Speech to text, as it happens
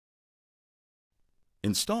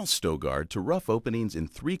Install StoGuard to rough openings in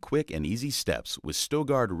 3 quick and easy steps with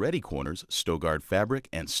StoGuard Ready Corners, StoGuard Fabric,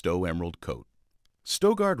 and Sto Emerald Coat.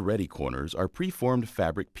 StoGuard Ready Corners are preformed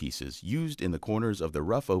fabric pieces used in the corners of the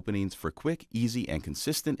rough openings for quick, easy, and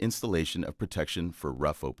consistent installation of protection for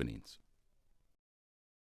rough openings.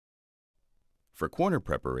 For corner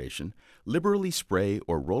preparation, liberally spray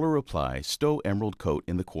or roller apply Sto Emerald Coat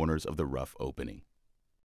in the corners of the rough opening.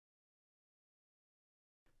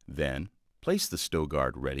 Then, place the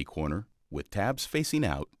StoGuard Ready corner, with tabs facing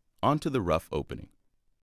out, onto the rough opening.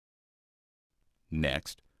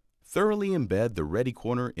 Next, thoroughly embed the Ready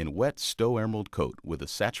corner in wet Sto Emerald Coat with a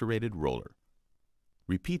saturated roller.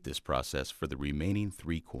 Repeat this process for the remaining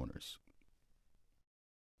 3 corners.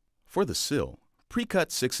 For the sill, pre-cut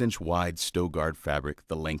 6-inch wide StoGuard fabric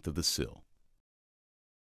the length of the sill.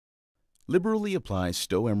 Liberally apply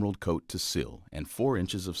Sto Emerald Coat to sill and 4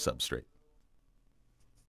 inches of substrate.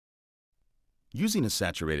 Using a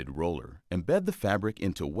saturated roller, embed the fabric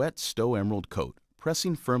into wet Sto Emerald Coat,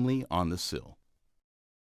 pressing firmly on the sill.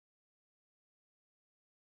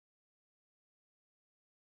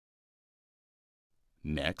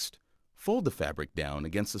 Next, fold the fabric down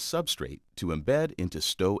against the substrate to embed into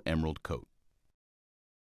Sto Emerald Coat.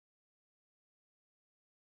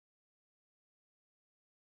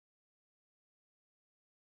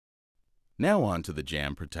 Now on to the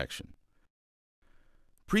jam protection.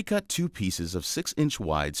 Pre-cut 2 pieces of 6-inch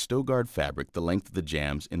wide StoGuard fabric the length of the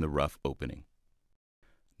jambs in the rough opening.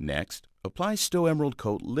 Next, apply Sto Emerald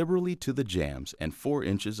Coat liberally to the jambs and 4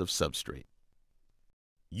 inches of substrate.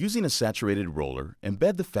 Using a saturated roller,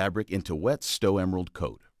 embed the fabric into wet Sto Emerald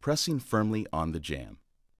Coat, pressing firmly on the jamb.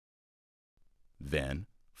 Then,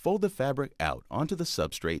 fold the fabric out onto the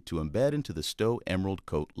substrate to embed into the Sto Emerald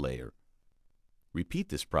Coat layer. Repeat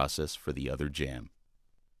this process for the other jamb.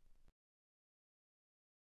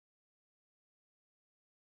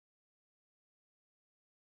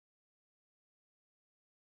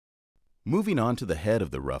 Moving on to the head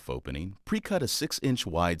of the rough opening, pre-cut a 6-inch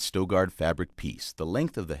wide StoGuard fabric piece the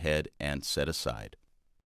length of the head and set aside.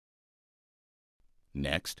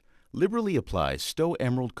 Next, liberally apply Sto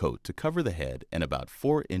Emerald Coat to cover the head and about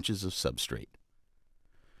 4 inches of substrate.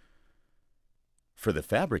 For the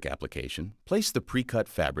fabric application, place the pre-cut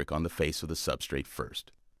fabric on the face of the substrate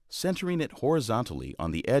first, centering it horizontally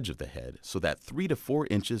on the edge of the head so that 3 to 4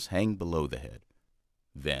 inches hang below the head.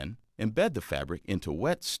 Then, embed the fabric into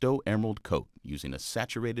wet Sto Emerald Coat using a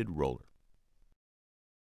saturated roller.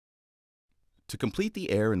 To complete the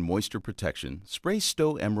air and moisture protection, spray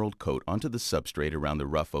Sto Emerald Coat onto the substrate around the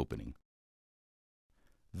rough opening.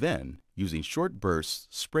 Then, using short bursts,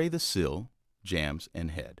 spray the sill, jambs, and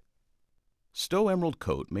head. Sto Emerald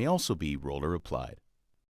Coat may also be roller applied.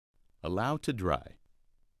 Allow to dry.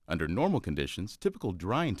 Under normal conditions, typical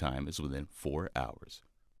drying time is within 4 hours.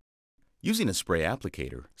 Using a spray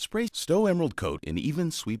applicator, spray Sto Emerald Coat in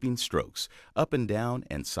even sweeping strokes, up and down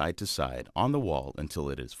and side to side on the wall until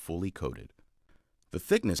it is fully coated. The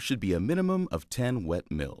thickness should be a minimum of 10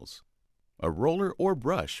 wet mils. A roller or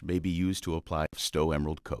brush may be used to apply Sto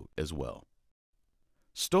Emerald Coat as well.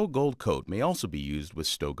 Sto Gold Coat may also be used with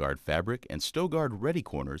StoGuard Fabric and StoGuard Ready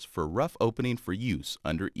Corners for rough opening for use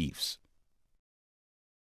under eaves.